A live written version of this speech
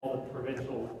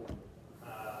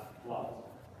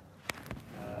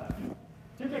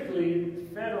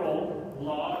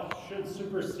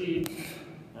supersede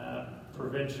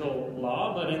provincial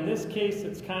law, but in this case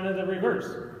it's kind of the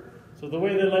reverse. So the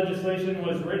way the legislation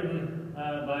was written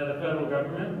by the federal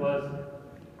government was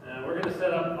we're going to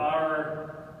set up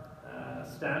our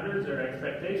standards or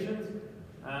expectations,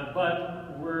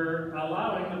 but we're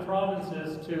allowing the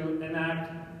provinces to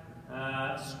enact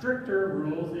stricter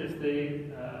rules if they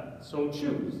so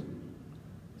choose.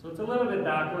 So it's a little bit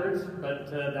backwards, but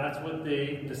that's what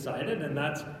they decided, and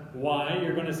that's why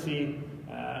you're going to see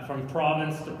from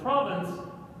province to province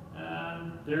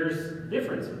there's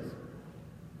differences.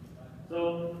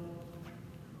 So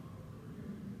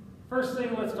first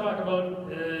thing let's talk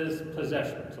about is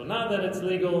possession. So now that it's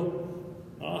legal,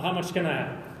 how much can I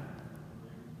have?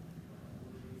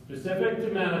 Specific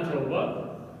to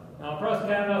Manitoba, now across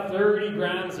Canada 30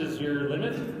 grams is your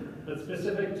limit, but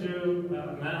specific to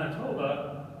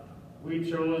Manitoba, we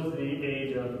chose the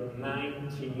age of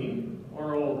 19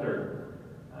 or older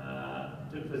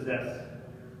to possess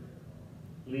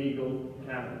legal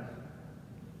cannabis.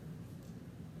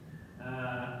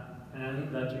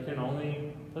 And that you can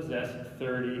only possess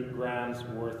 30 grams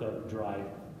worth of dried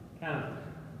cannabis.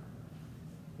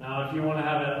 Now, if you want to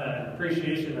have an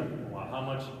appreciation of how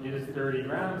much is 30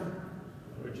 grams,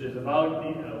 which is about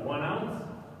 1 ounce,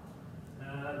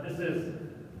 this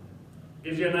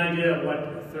gives you an idea of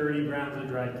what 30 grams of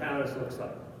dried cannabis looks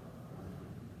like.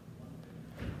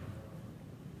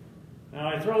 Now,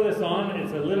 I throw this on.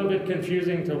 It's a little bit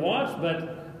confusing to watch,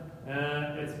 but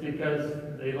it's because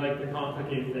they like to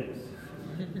complicate things.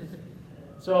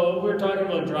 So we're talking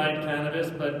about dried cannabis,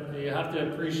 but you have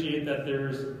to appreciate that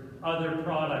there's other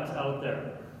products out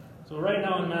there. So right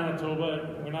now in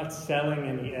Manitoba, we're not selling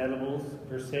any edibles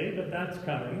per se, but that's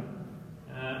coming.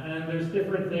 And there's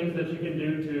different things that you can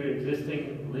do to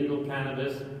existing legal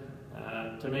cannabis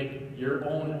to make your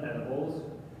own edibles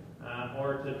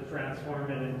or to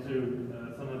transform it into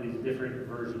some of these different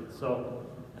versions. So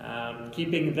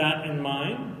keeping that in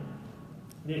mind,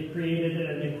 they've created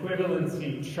an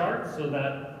equivalency chart so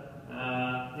that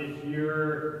if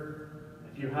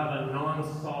you have a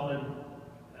non-solid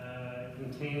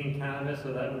containing cannabis,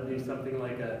 so that would be something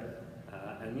like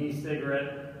an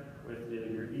e-cigarette with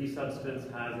your e-substance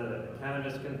has a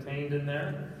cannabis contained in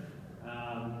there.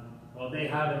 Well, they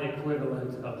have an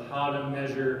equivalent of how to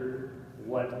measure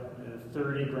what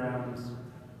 30 grams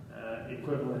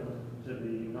equivalent to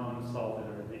the non-solid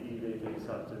or the e-vaping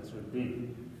substance would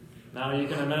be. Now you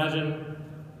can imagine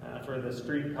for the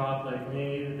street cop like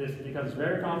me, this becomes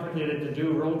very complicated to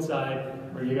do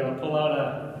roadside where you got to pull out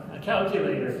a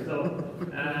calculator. So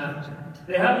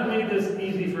they haven't made this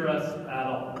easy for us at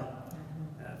all.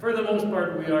 For the most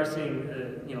part, we are seeing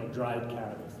dried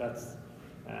cannabis. That's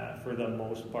for the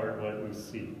most part what we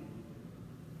see.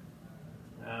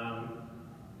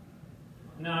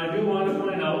 Now I do want to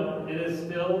point out it is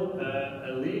still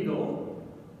illegal,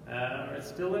 it's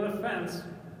still an offense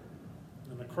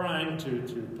and a crime to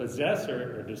possess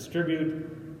or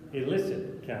distribute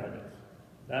illicit cannabis.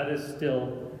 That is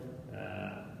still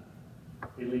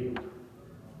illegal.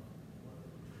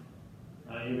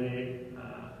 You may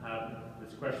have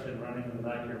this question running in the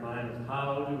back of your mind: is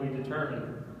how do we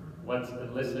determine what's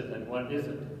illicit and what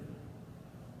isn't?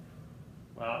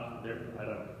 Well, I don't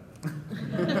know.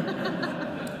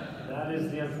 That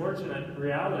is the unfortunate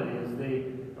reality, is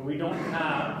we don't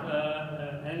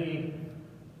have any,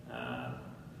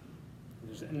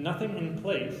 there's nothing in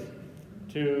place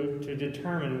to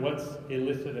determine what's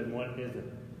illicit and what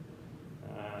isn't.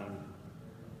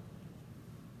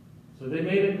 So they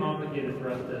made it complicated for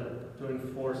us to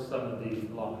enforce some of these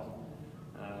laws.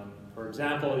 For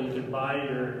example, you can buy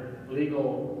your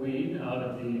legal weed out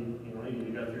of you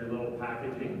got your little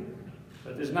packaging,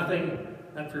 but there's nothing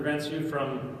that prevents you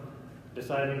from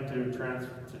deciding to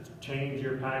change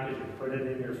your packaging, put it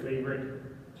in your favorite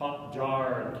pop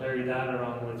jar and carry that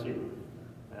around with you.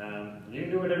 You can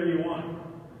do whatever you want.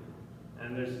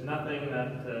 And there's nothing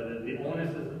that the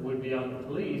onus would be on the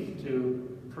police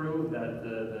to prove that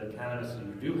the cannabis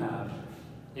you do have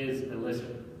is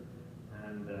illicit.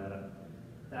 And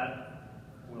that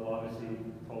will obviously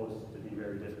pose to be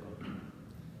very difficult.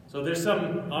 So there's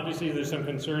some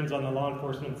concerns on the law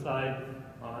enforcement side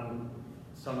on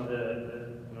some of the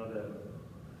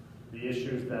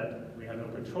issues that we have no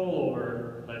control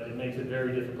over, but it makes it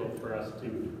very difficult for us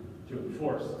to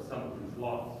enforce some of these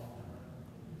laws.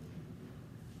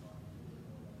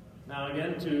 Now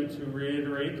again, to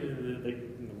reiterate,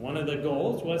 one of the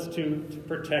goals was to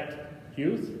protect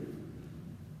youth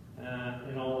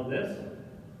in all of this.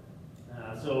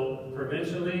 So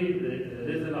provincially, it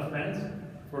is an offense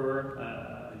for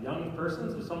young person,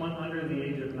 so someone under the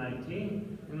age of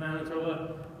 19 in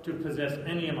Manitoba, to possess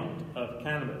any amount of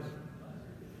cannabis,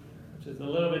 which is a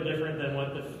little bit different than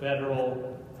what the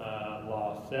federal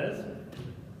law says.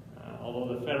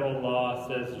 Although the federal law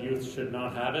says youth should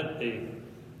not have it, they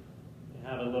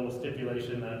have a little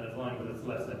stipulation that as long as it's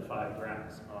less than 5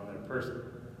 grams on their person.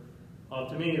 Well,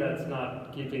 to me, that's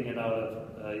not keeping it out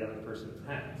of a young person's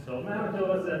hands. So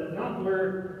Manitoba said, no,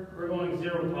 we're going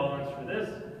zero tolerance for this.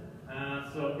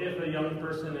 So if a young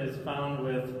person is found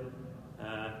with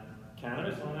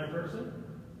cannabis on their person,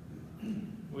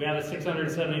 we have a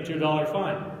 $672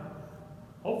 fine.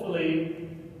 Hopefully,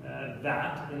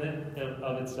 that in it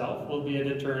of itself will be a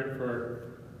deterrent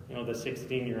for, the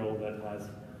 16-year-old that has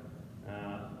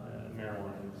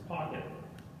marijuana in his pocket.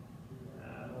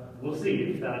 We'll see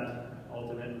if that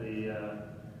ultimately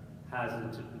has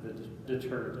the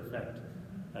deterrent effect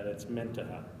that it's meant to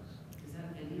have. Is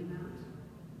that any amount?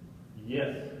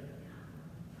 Yes.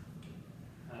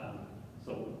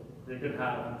 So they could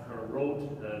have a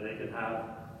rote, they could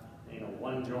have,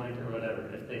 1 joint or whatever.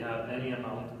 If they have any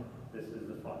amount, this is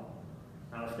the fine.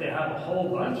 Now, if they have a whole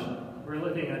bunch, we're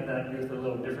looking at that youth a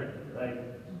little differently, right?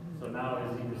 So now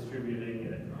is he distributing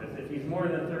it? Because if he's more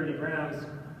than 30 grams,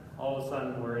 all of a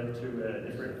sudden we're into a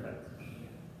different offense.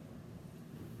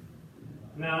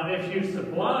 Now, if you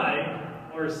supply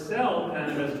or sell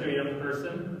cannabis to a young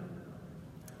person,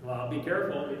 well, be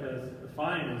careful because the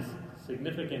fine is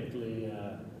significantly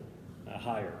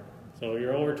higher. So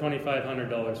you're over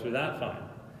 $2,500 for that fine.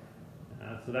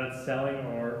 So that's selling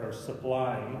or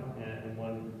supplying in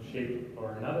one shape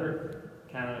or another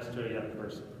cannabis to a young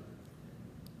person.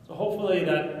 So hopefully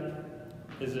that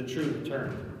is a true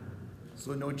deterrent.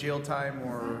 So no jail time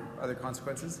or other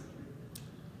consequences?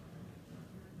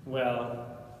 Well,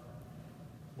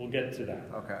 we'll get to that.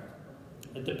 Okay.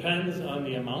 It depends on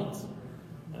the amounts.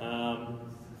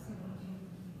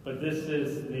 But this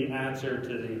is the answer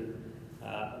to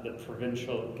the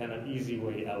provincial kind of easy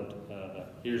way out.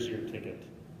 Here's your ticket.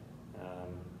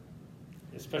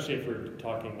 Especially if we're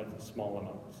talking about the small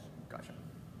amounts. Gotcha.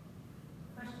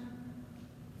 Question: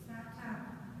 is that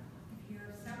if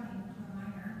you're selling to a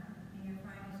minor and your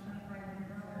fine is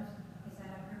 $2,500, is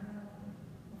that a criminal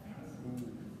offense?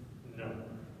 No.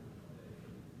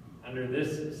 Under this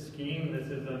scheme, this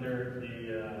is under the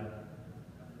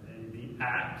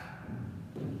Act.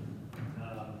 I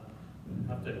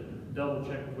have to double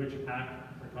check which Act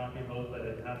we're talking about, but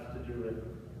it has to do with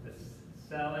the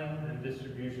selling and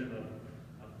distribution of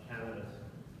cannabis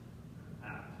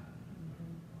Act.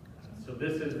 So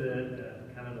this is the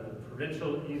kind of a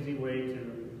provincial easy way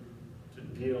to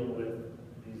deal with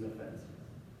these offenses.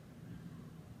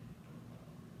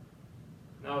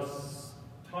 Now,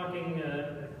 talking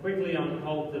quickly on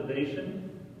cultivation.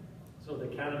 So the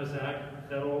Cannabis Act,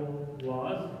 federal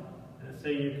laws,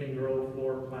 say you can grow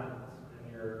 4 plants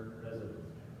in your residence.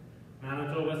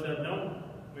 Manitoba said, no,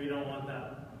 we don't want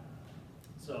that.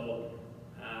 So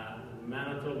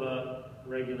Manitoba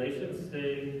regulations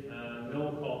say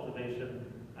no cultivation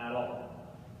at all.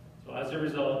 So as a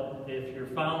result, if you're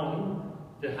found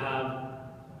to have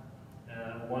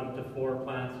 1 to 4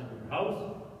 plants in your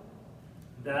house,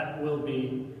 that will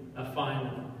be a fine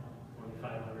of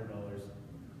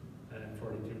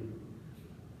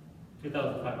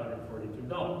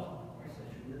 $2,542.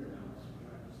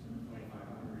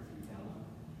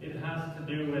 It has to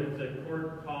do with the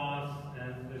court costs,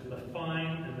 and there's the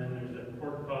fine, and then there's the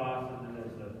court costs, and then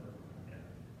there's the,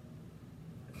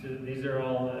 So these are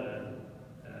all,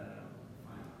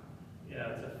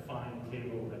 it's a fine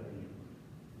table that we use.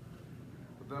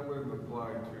 But that wouldn't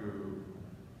apply to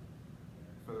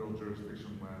federal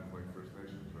jurisdiction lands like First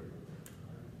Nations, right?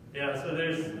 Yeah, so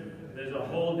there's a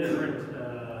whole different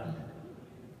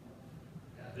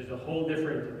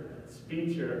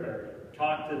speech or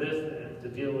talk to this to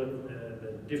deal with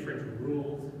the different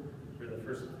rules for the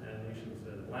First Nations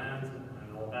lands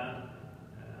and all that.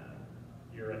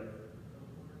 You're right.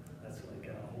 That's like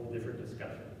a whole different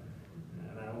discussion.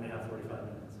 And I only have 45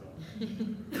 minutes, so.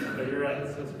 But you're right.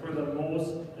 So for the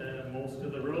most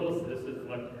of the rules, this is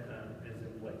what is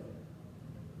in place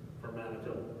for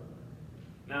Manitoba.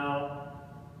 Now,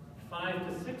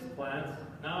 5 to 6 plants,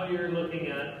 now you're looking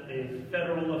at a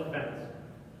federal offense.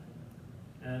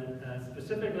 And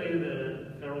specifically,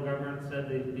 the federal government said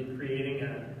they'd be creating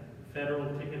a federal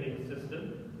ticketing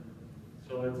system.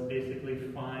 So it's basically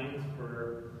fines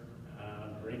for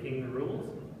breaking the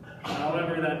rules.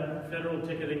 However, that federal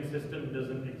ticketing system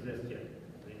doesn't exist yet.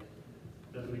 It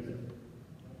doesn't exist.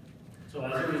 So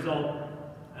as a result,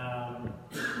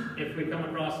 if we come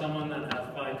across someone that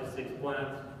has 5 to 6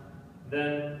 plants,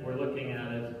 then we're looking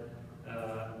at it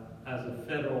as a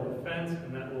federal offense,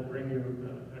 and that will bring you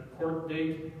a court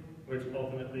date, which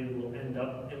ultimately will end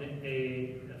up in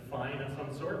a fine of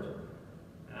some sort.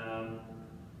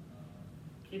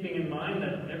 Keeping in mind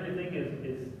that everything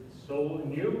is so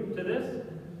new to this,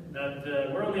 that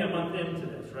we're only a month into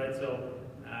this, right? So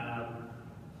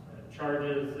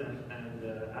charges and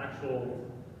actual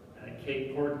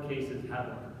court cases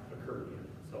haven't occurred yet.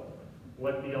 So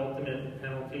what the ultimate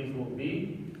penalties will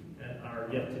be are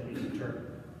yet to be determined.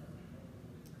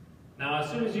 Now,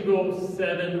 as soon as you go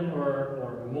 7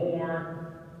 or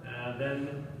more,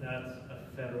 then that's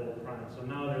a federal crime. So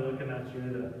now they're looking at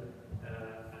you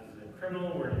as a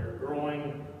criminal where you're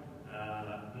growing,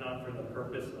 not for the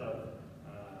purpose of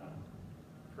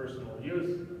personal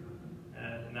use,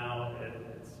 and now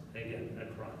it's, again, a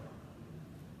crime.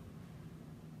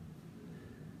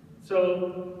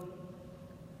 So,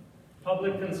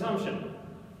 public consumption.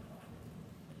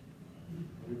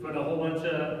 We put a whole bunch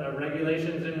of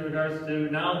regulations in regards to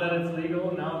now that it's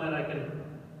legal, now that I can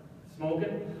smoke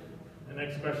it. The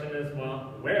next question is,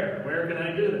 well, where can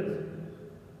I do this?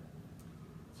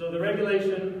 So the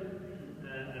regulation,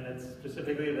 and it's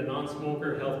specifically the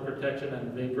Non-Smoker Health Protection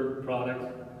and Vapor Products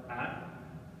Act.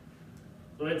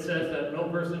 So it says that no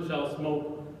person shall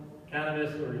smoke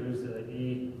cannabis or use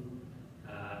an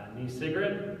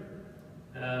e-cigarette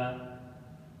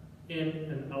in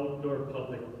an outdoor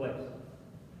public place.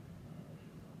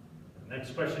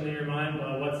 Next question in your mind,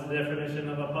 well, what's the definition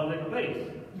of a public place?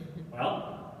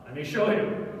 Well, let me show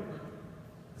you.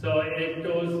 So it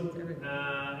goes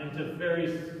into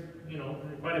very,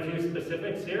 quite a few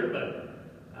specifics here,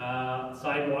 but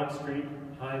sidewalk, street,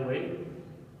 highway,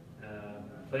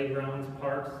 playgrounds,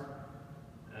 parks,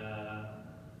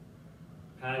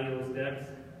 patios, decks.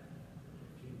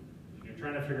 If you're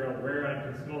trying to figure out where I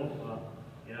can smoke, well,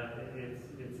 yeah,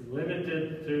 it's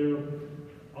limited to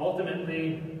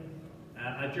ultimately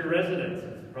at your residence.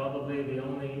 Is probably the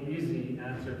only easy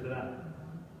answer to that.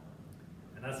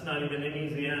 And that's not even an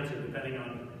easy answer depending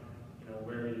on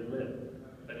where you live.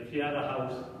 But if you have a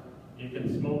house, you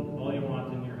can smoke all you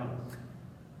want in your house.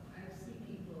 I see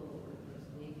people with those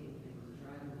naked things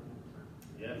driving all the time.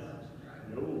 Yes.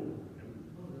 No.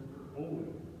 Oh.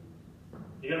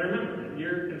 You gotta remember that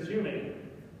you're consuming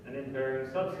an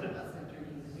impairing substance. That's like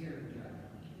drinking beer and driving.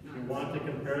 If you want to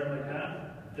compare it like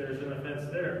that, there's an offense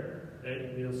there.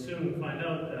 You'll soon find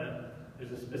out that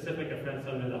there's a specific offense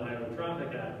under the Highway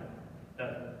Traffic Act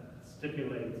that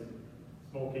stipulates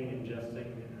smoking, ingesting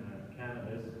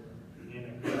cannabis in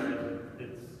a car.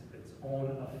 It's its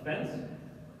own offense.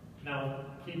 Now,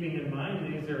 keeping in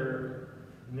mind these are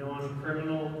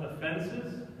non-criminal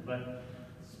offenses, but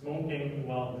smoking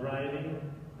while driving,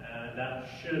 that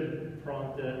should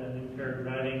prompt an impaired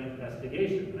driving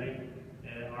investigation, right?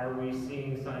 Are we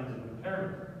seeing signs of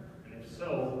impairment? And if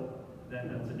so, then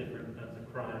that's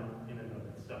a crime in and of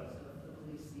itself. So if the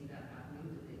police see that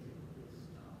happening, do they typically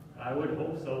stop? I would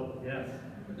hope so, yes.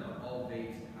 But not all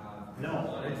vapes have.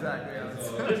 No, exactly, yeah.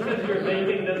 So, just because you're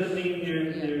vaping doesn't mean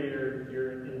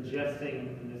you're ingesting,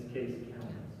 in this case,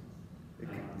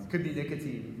 cannabis. It could be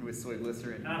nicotine with soy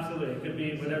glycerin. Absolutely, it could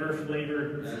be whatever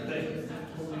flavored thing.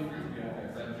 totally freaks me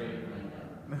out. That vape.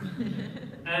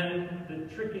 And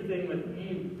the tricky thing with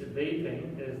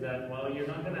vaping is that while you're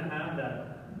not going to have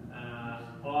that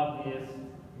obvious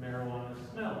marijuana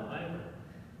smell either.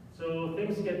 So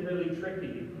things get really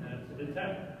tricky to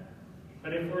detect.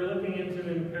 But if we're looking into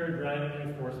impaired driving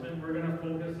enforcement, we're going to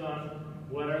focus on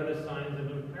what are the signs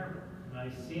of impairment. Am I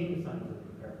seeing signs of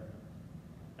impairment?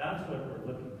 That's what we're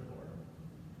looking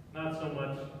for. Not so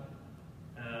much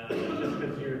just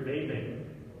because you're vaping,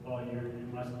 oh, you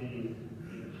must be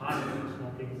hot and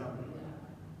smoking something.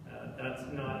 That's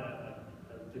not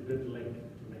a good link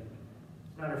to make.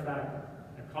 As a matter of fact,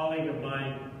 a colleague of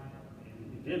mine,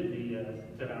 he did the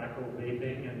tobacco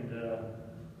vaping, and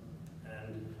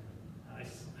I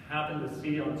happened to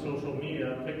see on social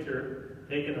media a picture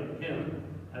taken of him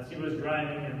as he was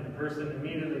driving, and the person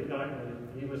immediately thought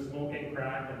that he was smoking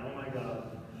crack, and oh my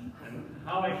God. And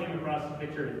how I came across the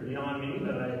picture is beyond me,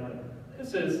 but I'm like,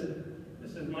 this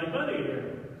is my buddy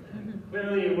here. And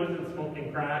clearly he wasn't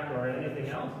smoking crack or anything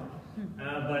else,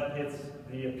 but it's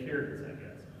the appearance, I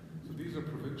guess. So these are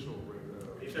provincial,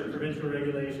 right? These are provincial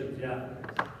regulations, yeah.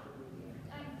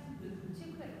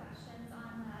 Two quick questions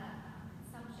on the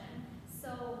consumption.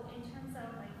 So in terms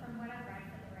of, like, from what I've read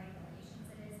for the regulations,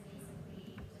 it is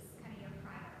basically just kind of your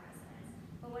private residence.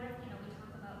 But what if, we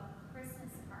talk about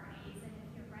Christmas parties, and if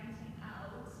you're renting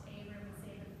out a room,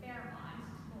 say the Fairmont,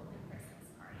 to hold a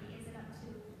Christmas party, is it up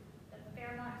to the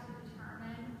Fairmont to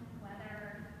determine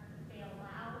whether they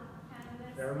allow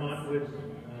cannabis? Fairmont would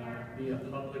be a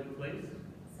public place.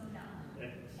 So no.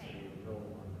 Okay. So,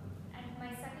 And my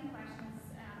second question is,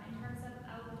 in terms of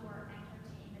outdoor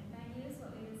entertainment venues,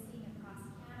 what we've been seeing across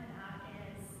Canada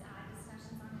is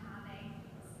discussions on having,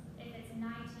 if it's 19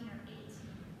 or 18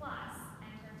 plus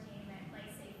entertainment, like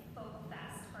say Folk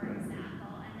Fest, for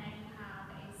example, and then you have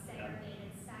a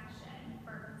segregated section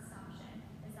for consumption.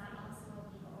 Is that also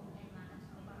illegal in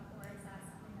Manitoba, or is that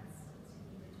something that's still to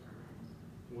be determined?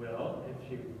 well, if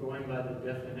you're going by the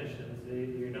definitions,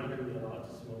 you're not going to be allowed to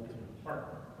smoke in the park.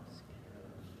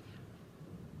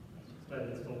 But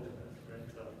it's Folk Fest, right?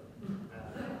 So,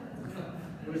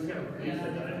 it was kind of police it.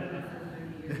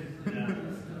 Yeah.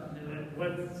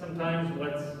 Sometimes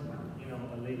what's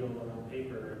illegal on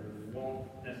paper won't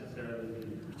necessarily be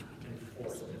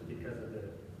enforced just because of the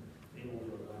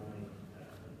overwhelming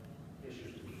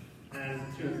issues. And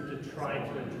to try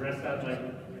to address that, like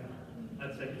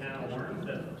that's a can of worms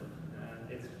that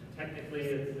it's technically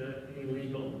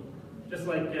illegal. Just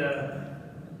like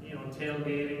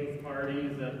tailgating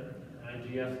parties at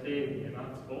IGF Stadium, you're not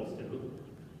supposed to.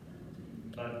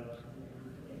 But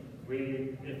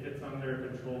if it's under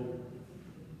control.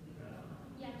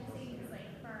 Yeah, just saying, because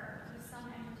like for some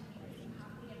entertainment, you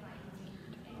have to get ID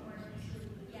in order to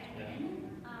get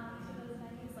in to those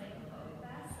venues like Folk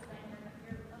Fest. So then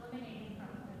you're eliminating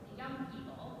from the young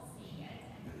people seeing it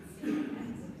and consuming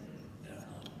it.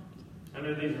 Yeah.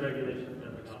 Under these regulations,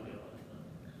 that would not be allowed.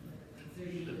 Is there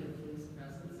usually a police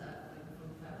presence at like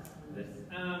Folk Fest?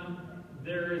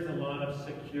 There is a lot of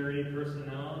security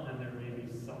personnel, and there may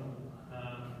be some.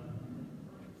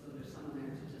 So there's someone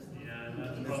there to just. Yeah, and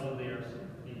that's probably our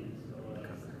fees. So,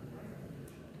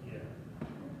 yeah.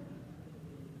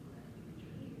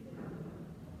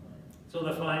 So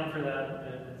the fine for that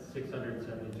is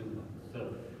 $672. So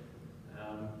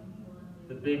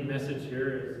the big message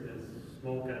here is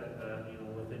smoke at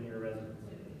within your residence.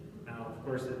 Now, of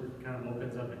course, it kind of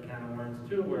opens up a can of worms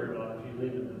too, where if you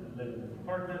live in an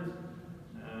apartment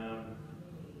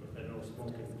with a no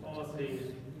smoking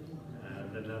policy,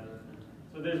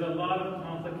 so there's a lot of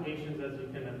complications, as you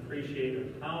can appreciate,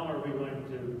 of how are we going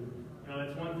to,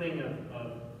 it's one thing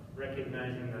of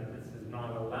recognizing that this is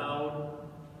not allowed.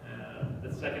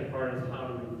 The second part is how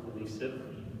do we police it?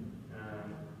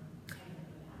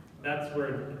 That's where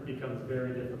it becomes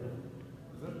very difficult.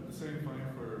 Is that the same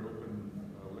fine for open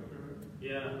liquor?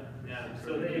 Yeah. So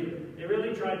they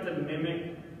really tried to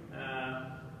mimic,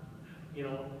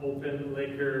 open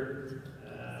liquor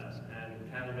and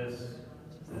cannabis,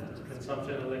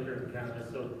 consumption of liquor and cannabis,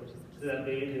 so that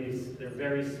they're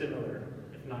very similar,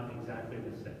 if not exactly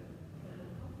the same.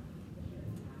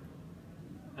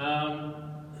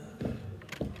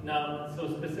 Now, so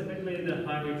specifically, the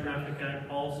Highway Traffic Act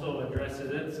also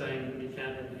addresses it, saying you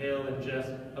can't inhale,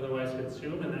 ingest, otherwise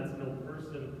consume, and that's no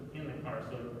person in the car,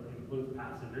 so it includes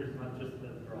passengers, not just the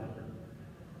driver.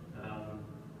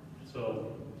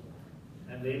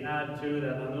 And they add to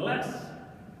that unless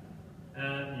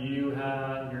you're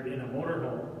in a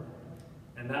motorhome,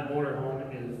 and that motorhome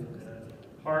is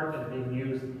parked and being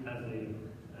used as a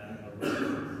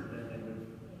residence, then they would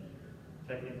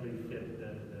technically fit the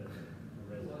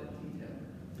residence.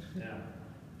 Yeah.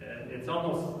 It's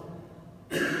almost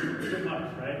too much,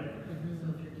 right? So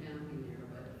if you're camping there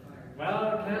by the fire. Well,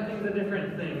 camping's a different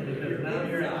thing, because now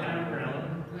you're at campground.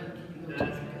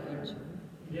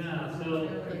 Yeah, so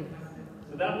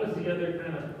that was the other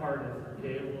kind of part of,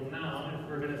 okay, well now, if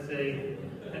we're going to say,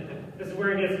 this is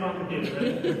where it gets complicated,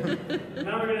 right?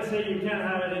 Now we're going to say you can't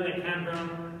have it in a campground,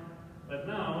 but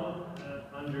now,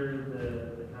 under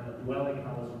the kind of dwelling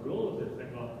house rules, it's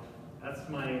like, well, that's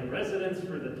my residence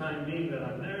for the time being that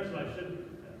I'm there, so I shouldn't.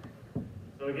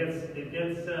 So it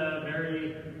gets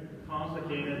very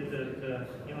complicated to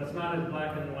it's not as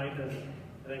black and white as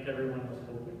I think everyone was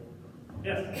hoping.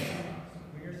 Yes?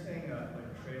 When you're saying like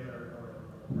a trailer or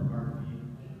RV,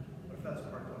 what if that's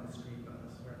parked on the street, not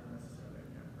necessarily a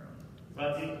campground?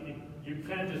 But you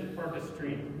can't just park a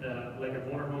street, like a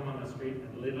motorhome on the street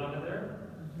and live out of there.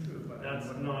 True, but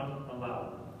that's not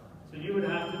allowed. So you would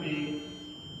have to be.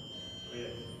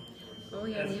 Oh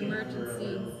yeah, the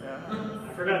emergency.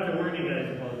 I forgot to warn you guys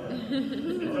about that.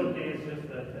 It's okay, it's just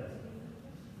a test.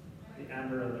 The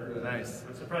Amber Alert. Nice.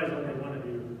 I'm surprised only one of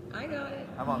you. I got it.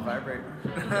 I'm on vibrate.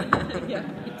 Yeah.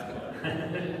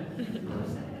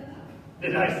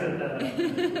 Did I set that up?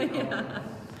 Yeah.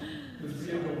 There's a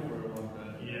schedule for it like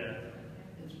that. Yeah.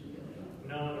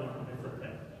 No, it's a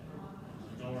test.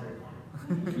 Don't worry.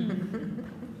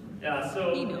 Yeah, so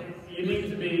you need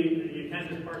to be, you can't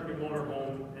just park your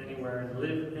motorhome anywhere and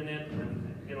live in it. And,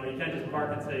 you can't just park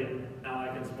and say, now I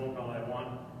can smoke all I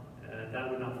want. That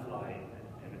would not fly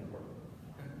in court.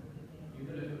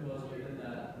 Even if it was within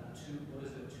that 2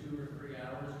 or 3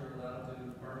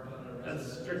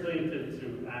 that's strictly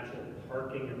to actual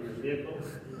parking of your vehicle.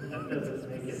 That doesn't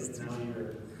make it now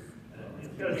you're,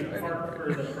 it's got to be parked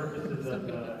for the purposes of,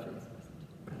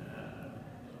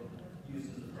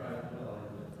 Uses of private dwelling.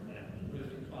 yeah.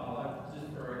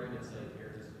 Just for argument's sake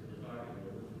here, just because we're talking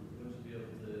about it, wouldn't you be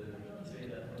able to say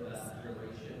that for that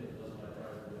duration, it was my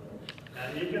private dwelling? And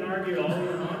you can argue all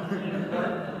you want in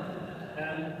court,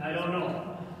 and I don't know.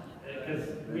 Because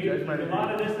a lot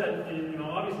of this, that, you know,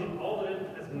 obviously all of it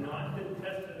has not been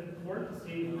tested in court to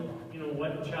see, you know,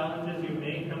 what challenges you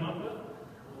may come up with.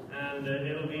 And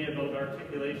it'll be about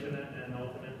articulation and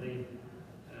ultimately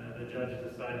the judge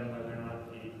deciding whether or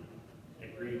not he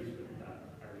agrees with that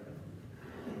argument.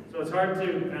 So it's hard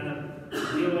to kind of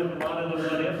deal with a lot of the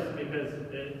what ifs because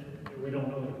we don't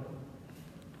know them.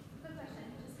 Quick question,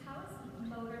 just how is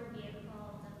motor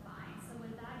vehicle defined? So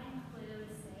would that include,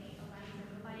 say, electric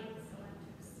bikes,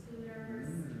 electric scooters?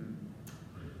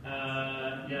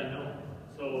 Yeah, no.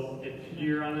 So if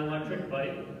you're on an electric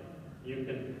bike, you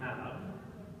can have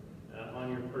on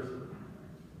your person.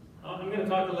 I'm going to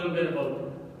talk a little bit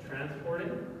about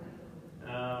transporting.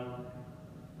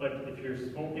 But if you're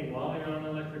smoking while you're on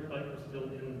an electric bike, you're still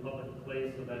in a public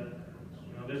place, so that,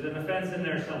 you know, there's an offense in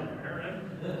there somewhere, right?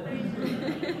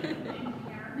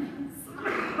 Impairments?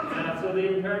 So the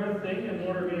impairment thing in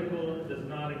motor vehicle does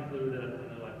not include an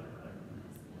electric bike.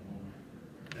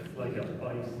 It's like a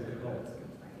bicycle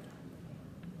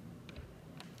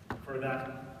for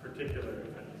that particular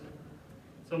offense.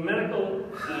 So medical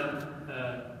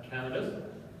cannabis,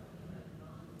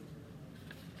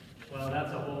 well,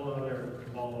 that's a whole other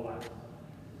ball of wax.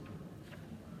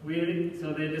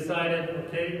 So they decided,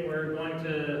 okay, we're going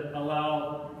to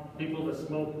allow people to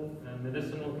smoke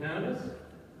medicinal cannabis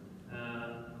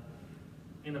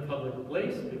in a public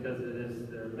place because it is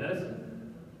their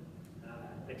medicine,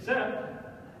 except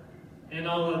in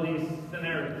all of these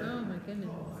scenarios. Oh my goodness.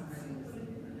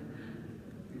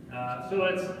 So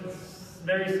it's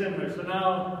very similar. So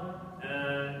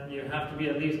now you have to be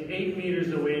at least 8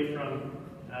 meters away from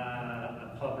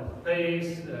a public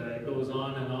place. It goes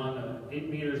on and on. 8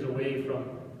 meters away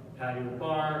from patio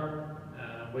bar,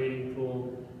 waiting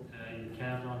pool. You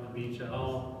can't on the beach at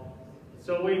all.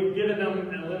 So we've given them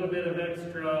a little bit of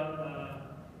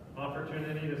extra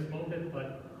opportunity to smoke it,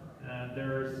 but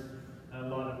there's a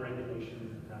lot of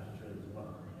regulations attached to it as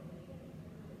well.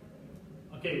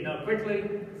 Okay, now quickly,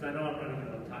 because I know I'm running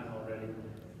out of time already.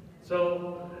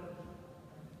 So,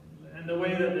 and the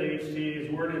way that the HC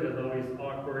is worded is always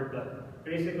awkward, but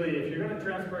basically if you're going to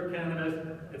transport cannabis,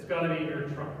 it's got to be in your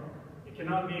trunk. It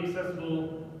cannot be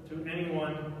accessible to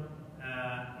anyone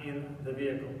in the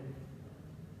vehicle.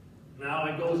 Now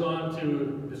it goes on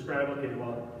to describe, okay,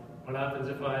 well, what happens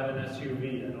if I have an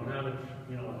SUV? I don't have a,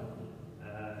 you know,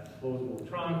 a closable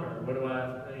trunk, or what do I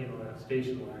have, you know, a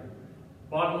station wagon?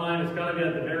 Bottom line, it's got to be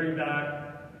at the very back,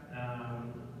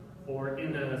 or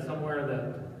in somewhere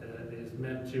that is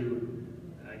meant to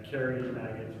carry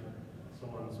baggage, so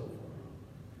on and so forth.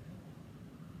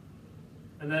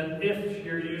 And then if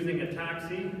you're using a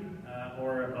taxi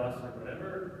or a bus or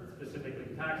whatever, specifically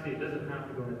taxi, it doesn't have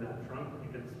to go in that trunk.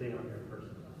 It can stay on your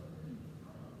person,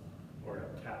 or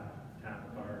a tap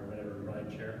car or whatever,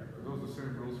 ride share. Are those the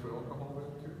same rules for alcohol then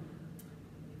too?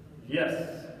 Yes,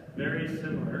 very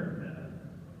similar.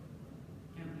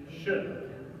 Should.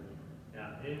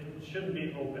 Yeah, it shouldn't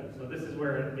be open. So this is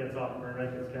where it gets awkward,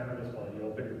 right? Because cannabis, while you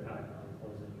open your pack and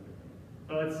close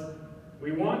it. So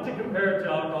we want to compare it to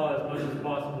alcohol as much as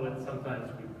possible, and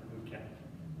sometimes we can't.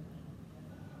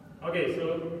 Okay,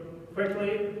 so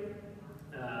quickly,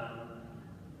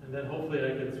 and then hopefully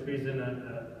I can squeeze in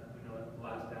a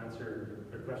last answer,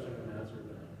 or question and answer.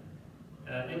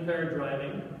 Impaired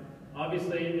driving,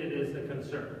 obviously it is a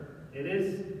concern. It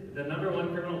is the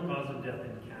 #1 criminal cause of death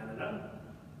in Canada.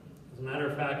 As a matter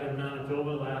of fact, in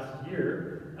Manitoba last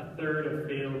year, 1/3 of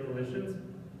fatal collisions,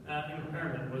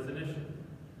 impairment was an issue.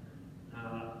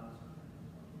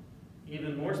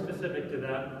 Even more specific to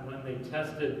that, when they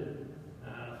tested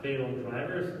fatal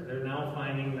drivers, they're now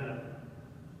finding that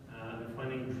they're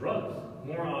finding drugs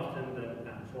more often than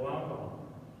actual alcohol.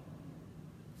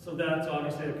 So that's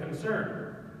obviously a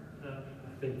concern,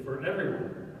 I think, for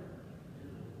everyone.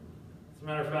 As a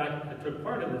matter of fact, I took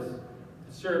part in this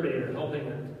survey, or helping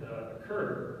it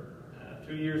occur.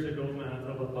 2 years ago,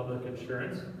 Manitoba Public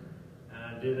Insurance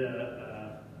did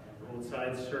a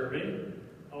roadside survey.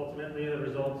 Ultimately, the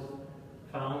results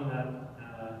found that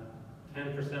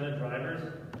 10% of drivers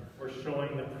were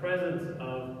showing the presence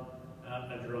of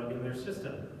a drug in their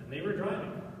system, and they were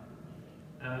driving.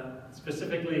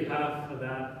 Specifically, half of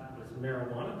that was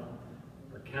marijuana,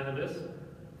 or cannabis,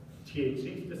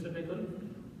 THC specifically.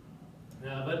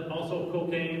 but also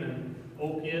cocaine and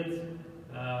opiates,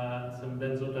 some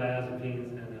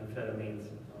benzodiazepines and amphetamines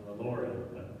on the lower end.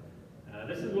 But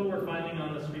this is what we're finding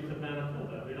on the streets of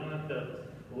Manitoba. We don't have to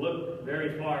look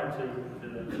very far to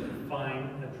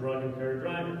find a drug-impaired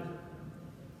driver.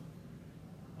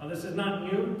 Now, this is not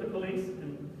new to police.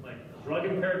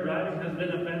 Drug-impaired driving has been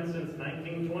a offense since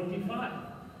 1925.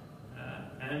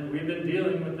 And we've been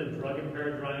dealing with the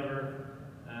drug-impaired driver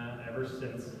ever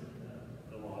since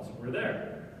the laws were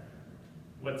there.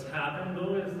 What's happened,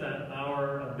 though, is that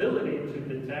our ability to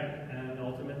detect and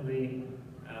ultimately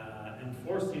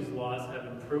enforce these laws have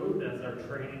improved as our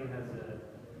training has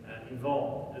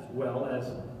evolved, as well as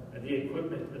the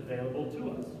equipment available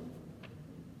to us.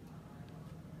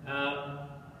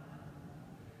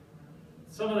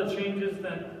 Some of the changes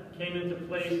that came into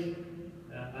place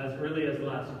as early as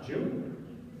last June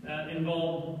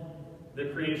involved the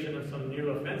creation of some new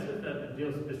offenses that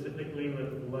deal specifically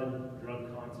with blood drug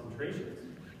concentrations.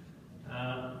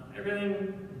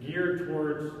 Everything geared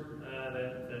towards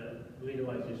the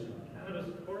legalization of cannabis,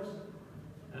 of course.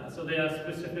 So they have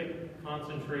specific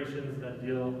concentrations that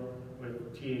deal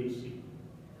with THC.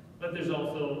 But there's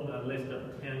also a list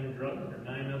of 10 drugs or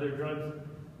 9 other drugs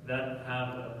that have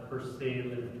a per se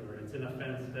limit, or it's an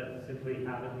offense that simply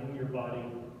happen in your body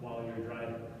while you're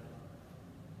driving.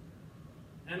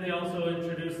 And they also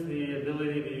introduced the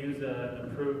ability to use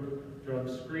approved drug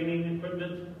screening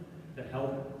equipment to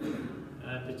help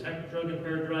detect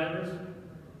drug-impaired drivers.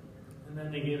 And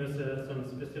then they gave us some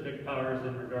specific powers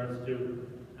in regards to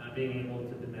being able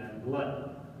to demand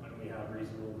blood when we have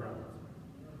reasonable grounds.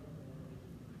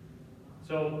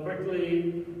 So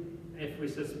quickly, if we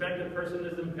suspect a person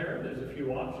is impaired, there's a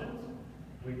few options.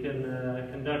 We can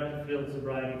conduct field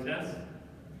sobriety tests.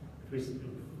 If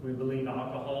we believe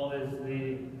alcohol is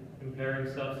the impairing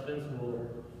substance, we'll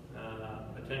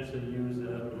potentially use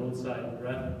a roadside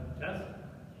breath test.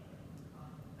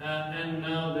 And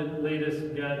now the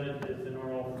latest gadget is an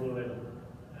oral fluid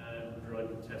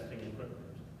drug testing equipment.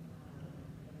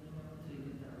 So you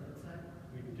get that roadside?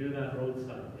 We do that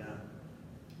roadside, yeah.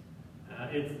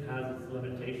 It has its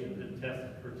limitations. It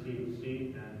tests for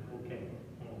THC and cocaine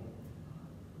only.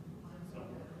 So,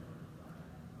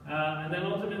 and then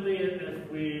ultimately,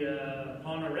 if we,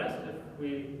 upon arrest,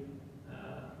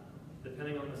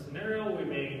 depending on the scenario, we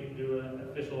may do an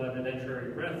official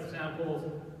evidentiary breath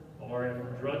samples, or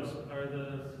if drugs are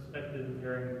the suspected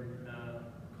impairing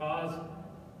cause,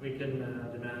 we can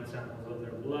demand samples of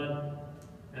their blood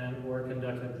or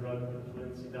conduct a drug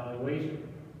influence evaluation.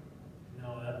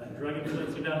 Now, a drug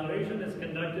influence evaluation is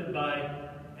conducted by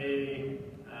a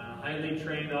highly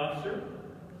trained officer.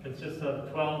 It consists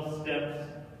of 12 steps,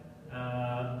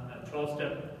 a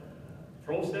 12-step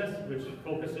process, which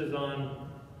focuses on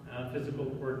physical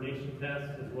coordination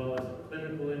tests as well as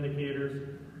clinical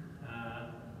indicators.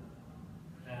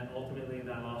 And ultimately,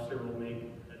 that officer will make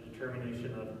a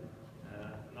determination of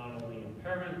not only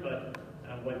impairment, but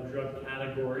what drug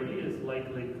category is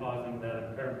likely causing that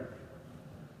impairment.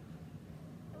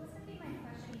 That was going to be my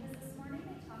question, because this morning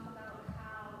they talk about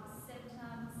how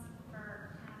symptoms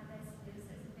for cannabis use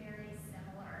is very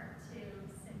similar to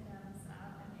symptoms of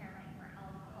impairment for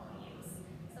alcohol use.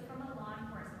 So from a law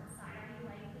enforcement side, are you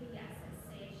likely, yes, let's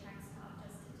say a check stop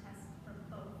just to test for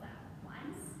both at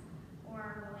once?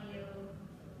 Or will you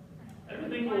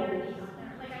Everything will,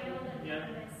 like I know that yeah.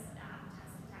 cannabis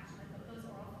test attachment, but those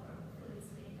oral fluid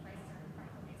screening devices are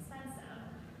incredibly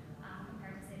expensive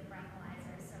compared to say the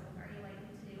breathalyzer. So are you likely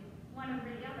to do one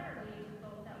over the other, or will you do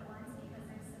both at once because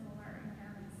they're similar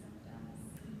impairment symptoms?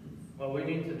 Well, we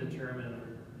need to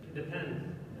determine, it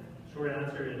depends. Short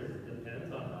answer is it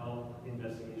depends on how the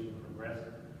investigation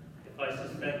progresses. If I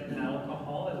suspect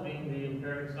alcohol as being the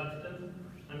impairing substance,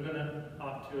 I'm going to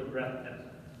opt to a breath test.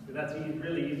 So that's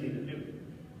really easy to do.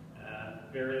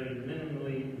 Very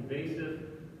minimally invasive,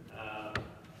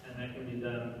 and that can be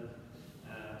done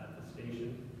at the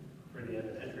station for the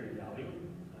evidentiary value.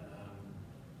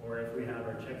 Or if we have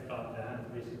our check stop vans,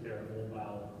 basically our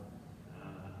mobile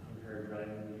impaired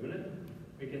driving unit,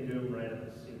 we can do them right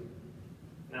at the scene.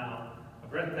 Now, a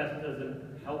breath test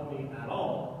doesn't help me at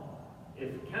all if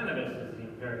cannabis is the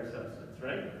impairing substance,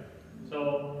 right?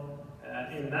 So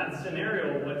in that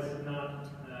scenario, what's not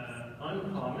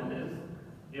uncommon is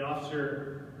the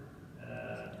officer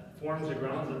forms the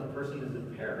grounds that the person is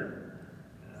impaired.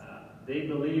 They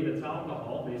believe it's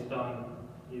alcohol based on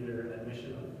either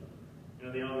admission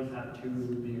of, they always have 2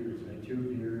 beers, right? 2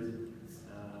 beers,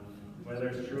 whether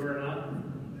it's true or not.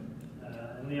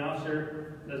 And the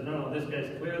officer says, no, this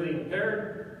guy's clearly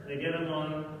impaired. They get him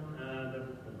on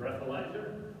the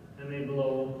breathalyzer, and they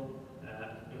blow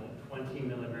 20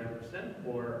 milligram%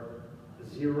 for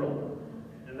 0.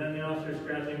 And then the officer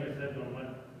scratching his head going,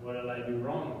 what did I do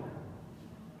wrong?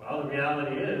 Well, the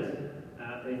reality is,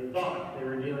 they thought they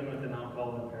were dealing with an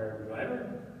alcohol-impaired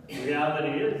driver. The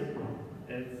reality is,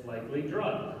 it's likely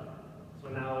drugs. So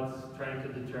now it's trying to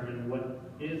determine what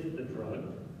is the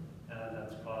drug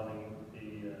that's causing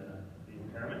the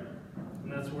impairment.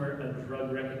 And that's where a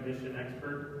drug recognition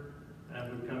expert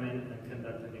would come in and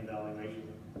conduct an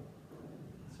evaluation.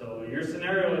 So your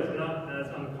scenario is not as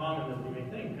uncommon as you may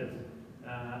think, because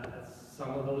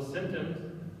some of those symptoms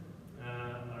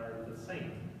are the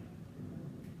same.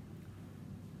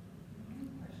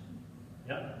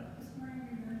 Yep. This morning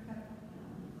we heard that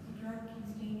the drug can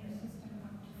stay in your system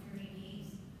up to 30 days.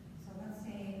 So let's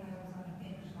say I was on a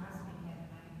binge last weekend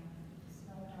and I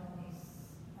smoked all these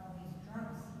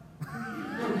drugs.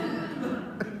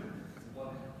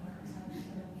 What? I'm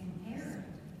still impaired.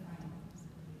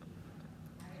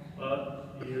 Well,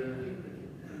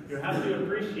 you have to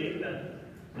appreciate that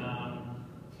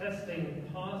testing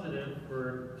positive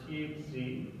for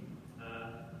THC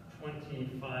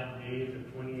 25 days or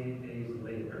 28 days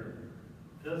later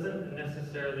doesn't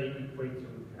necessarily equate to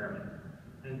impairment.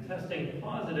 And testing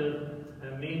positive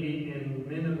maybe in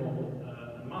minimal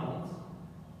amounts,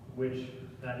 which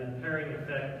that impairing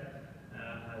effect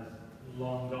has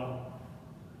long gone.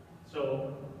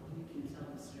 So You can tell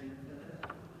the strength of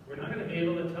it. we're not going to be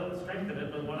able to tell the strength of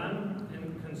it, but what I'm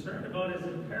concerned about is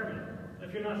impairment.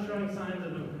 If you're not showing signs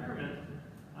of impairment,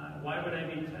 why would I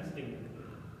be testing you?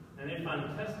 And if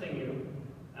I'm testing you,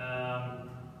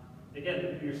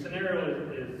 again, your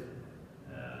scenario is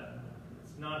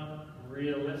it's not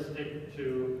realistic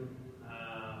to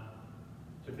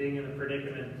being in a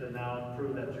predicament to now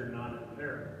prove that you're not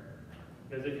impaired.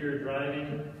 Because if you're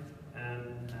driving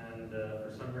and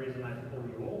for some reason I pull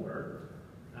you over,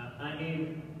 I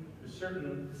need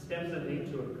certain steps that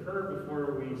need to occur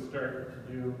before we start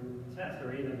to do tests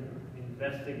or even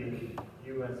investigate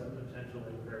you as a potential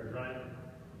impaired driver.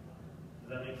 Does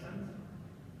that make sense?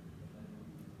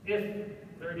 If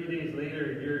 30 days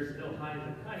later you're still high as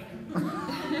a kite,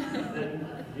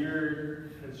 then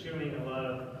you're consuming a lot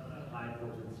of high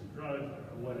potency drugs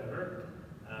or whatever.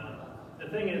 The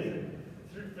thing is,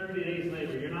 30 days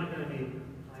later, you're not going to be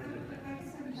high as a kite. I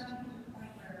just haven't gotten to the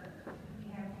point where we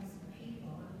have these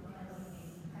people, because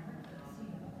I work for a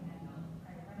casino and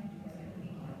I run into this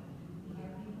every weekend. We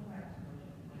have people that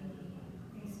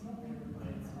they smoke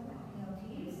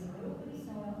PLTs, so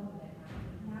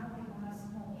now they want to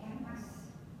smoke cannabis.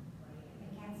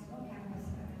 They can't smoke cannabis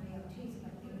at the PLTs,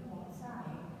 but they go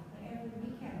outside. But every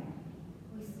weekend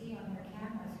we see on their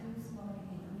cameras who's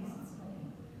smoking and who isn't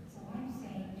smoking. So I'm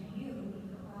saying to you,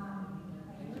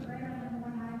 we're right on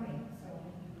number 1 highway, so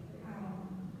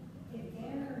if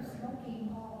they're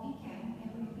smoking all weekend,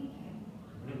 every weekend,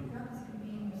 drugs can be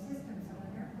in your system, so when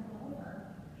they're pulled over,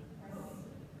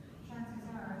 chances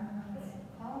are I'm the one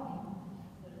that's calling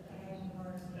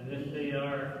And if they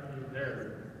are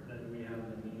impaired, then we have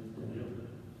the means to deal with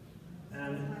it.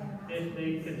 And if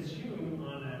they consume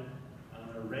on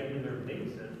a regular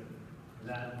basis,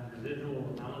 that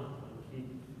residual amount will keep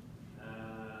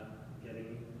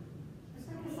getting It's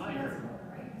like a higher. cigarette smoker,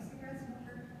 right? A cigarette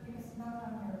smoker, you can smell it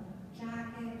on their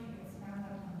jacket, you can smell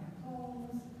it on their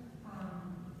clothes.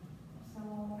 So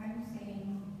I'm saying,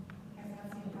 because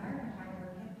that's the environment I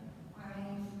work in, I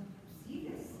see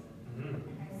this. Mhm.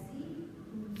 I see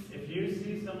who's. If you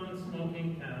see someone smoking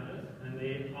cannabis and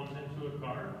they hop into a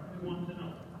car, we want to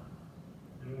know.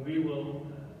 And we will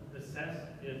assess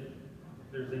if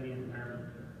there's any impairment,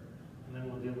 and then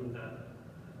we'll deal with that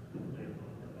later on.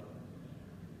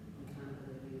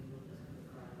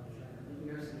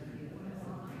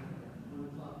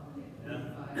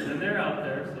 Yeah, and they're out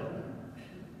there, so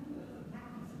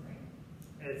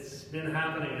it's been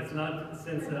happening. It's not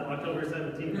since October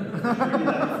 17th.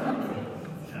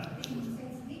 Yeah.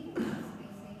 Since legal,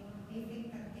 they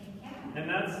think that they can. And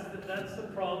that's the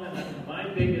problem. And my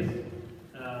biggest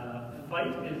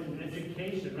fight is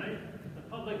education, right? The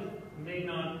public may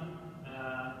not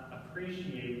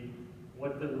appreciate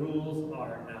what the rules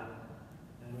are now.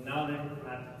 And now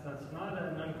that's not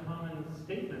an uncommon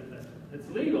statement that it's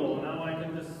legal. Now I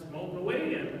can just smoke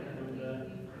away and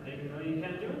you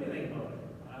can't do anything about it.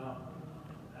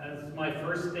 As my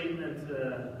first statement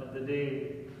of the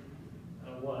day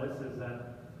is that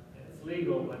it's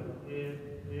legal, but it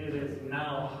is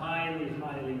now highly,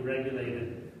 highly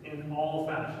regulated in all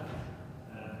fashions.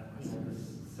 The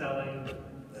selling,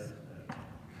 the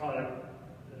product,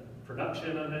 the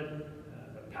production of it,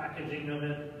 the packaging of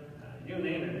it, you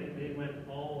name it, they went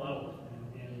all out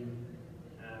in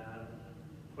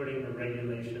putting the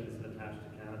regulations attached to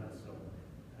cannabis. So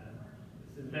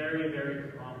this is very,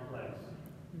 very complex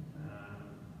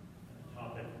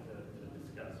topic to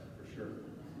discuss, for sure.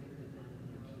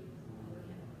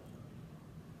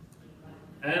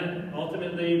 And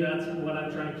ultimately, that's what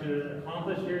I'm trying to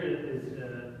accomplish here is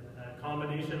a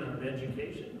combination of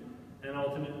education and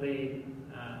ultimately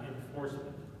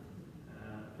enforcement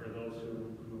for those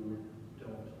who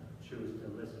don't choose to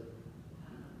listen.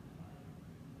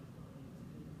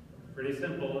 Pretty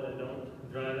simple,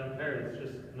 don't drive impaired,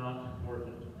 it's just not worth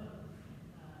it.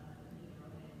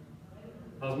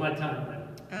 How's my time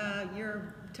then?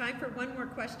 Your time for one more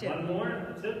question. One more,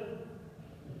 that's it?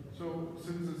 So,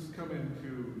 since it's come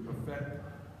into effect,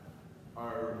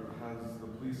 has the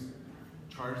police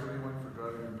charged anyone for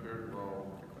driving impaired?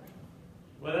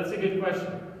 Well, that's a good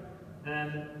question.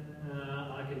 And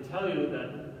I can tell you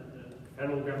that the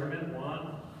federal government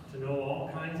want to know all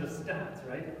kinds of stats,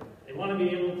 right? They want to be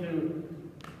able to,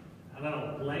 I don't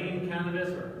know, blame cannabis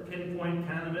or pinpoint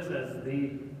cannabis as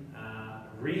the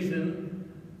reason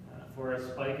for a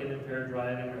spike in impaired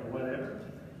driving or whatever.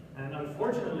 And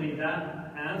unfortunately,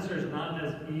 that answer is not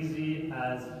as easy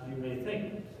as you may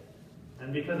think.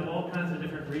 And because of all kinds of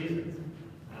different reasons.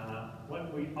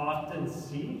 What we often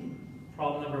see,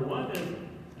 problem number one, is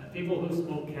people who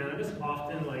smoke cannabis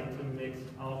often like to mix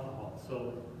alcohol.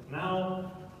 So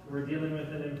now we're dealing with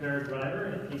an impaired driver,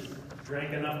 and if he's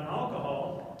drank enough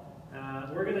alcohol,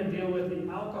 we're going to deal with the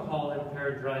alcohol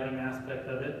impaired driving aspect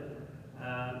of it,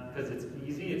 because it's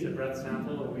easy, it's a breath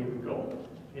sample, and we would go.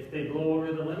 If they blow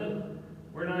over the limit,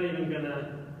 we're not even going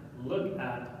to look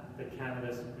at the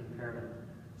cannabis impairment.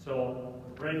 So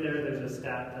right there's a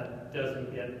stat that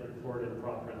doesn't get recorded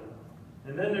properly.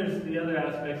 And then there's the other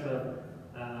aspects of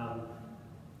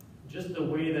just the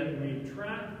way that we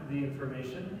track the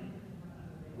information.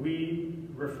 We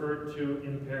refer to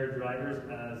impaired drivers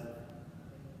as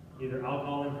either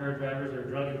alcohol impaired drivers or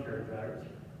drug impaired drivers.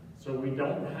 So we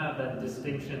don't have that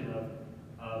distinction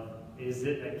of is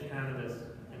it a cannabis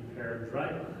impaired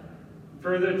driver?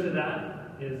 Further to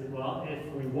that is, well,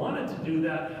 if we wanted to do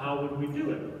that, how would we do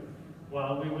it?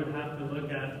 Well, we would have to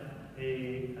look at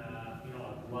a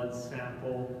blood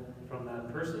sample from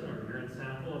that person or urine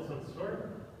sample of some sort.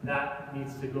 That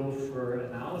needs to go for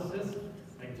analysis.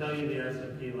 I can tell you the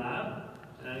RCP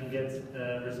lab gets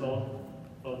a result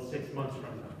about 6 months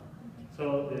from now.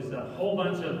 So there's a whole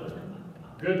bunch of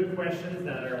good questions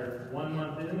that are 1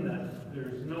 month in that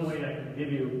there's no way I can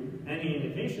give you any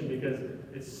indication because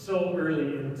it's so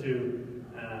early into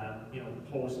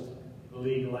post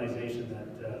legalization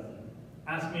that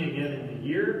ask me again in a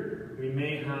year. We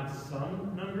may have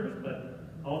some numbers,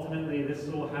 but ultimately this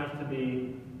will have to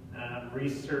be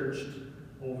researched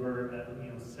over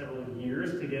several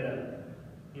years to get a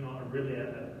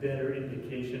better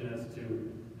indication as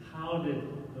to how did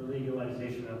the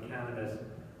legalization of cannabis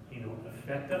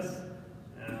affect us.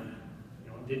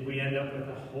 Did we end up with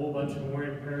a whole bunch more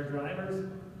impaired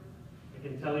drivers? I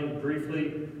can tell you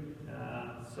briefly.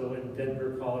 So in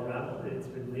Denver, Colorado, it's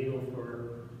been legal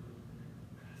for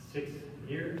 6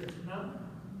 years now.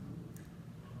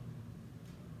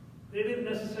 They didn't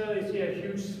necessarily see a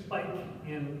huge spike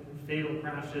in fatal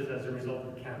crashes as a result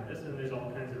of cannabis, and there's all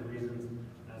kinds of reasons,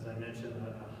 as I mentioned,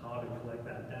 how to collect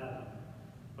that data.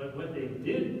 But what they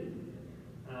did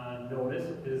notice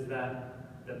is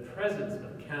that the presence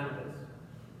of cannabis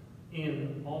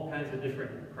in all kinds of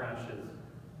different crashes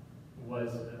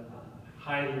was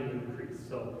highly increased.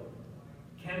 So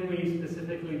can we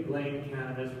specifically blame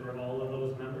cannabis for all of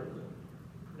those numbers?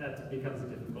 That becomes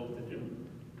difficult to do.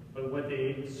 But what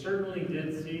they certainly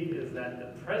did see is that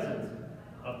the presence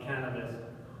of cannabis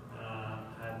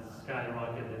had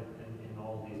skyrocketed in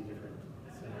all these different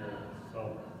scenarios.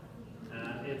 So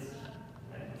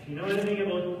if you know anything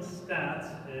about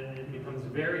stats, it becomes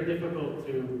very difficult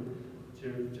to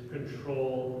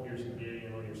control your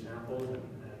samples, and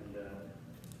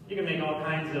you can make all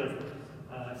kinds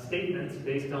of statements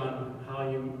based on how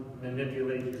you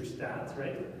manipulate your stats,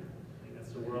 right? I think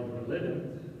that's the world we live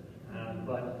in.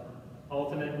 But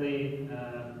ultimately,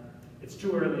 it's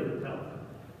too early to tell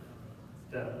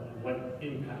what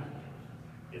impact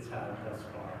it's had thus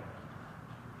far.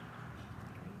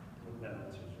 Hope that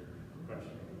answers your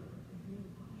question.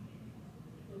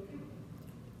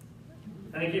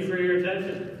 Thank you for your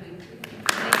attention.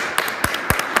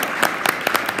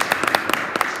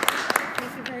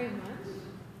 Thank you very much.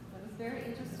 That was very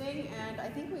interesting, and I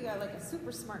think we got like a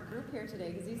super smart group here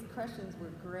today because these questions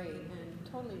were great and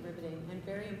totally riveting and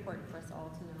very important for us all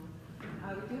to know.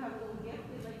 We do have a little gift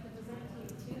we'd like to present to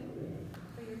you too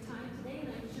for your time today, and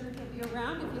I'm sure he'll be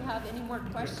around if you have any more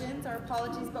questions. Our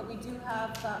apologies, but we do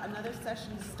have another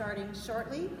session starting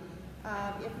shortly.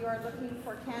 If you are looking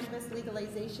for cannabis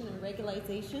legalization and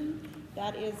regularization,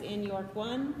 that is in York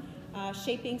 1.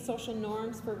 Shaping social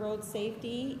norms for road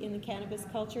safety in the cannabis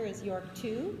culture is York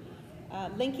 2.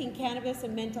 Linking cannabis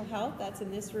and mental health, that's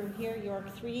in this room here,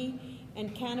 York 3.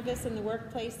 And cannabis in the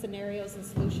workplace scenarios and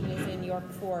solution is in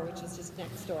York 4, which is just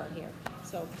next door here.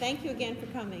 So thank you again for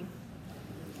coming.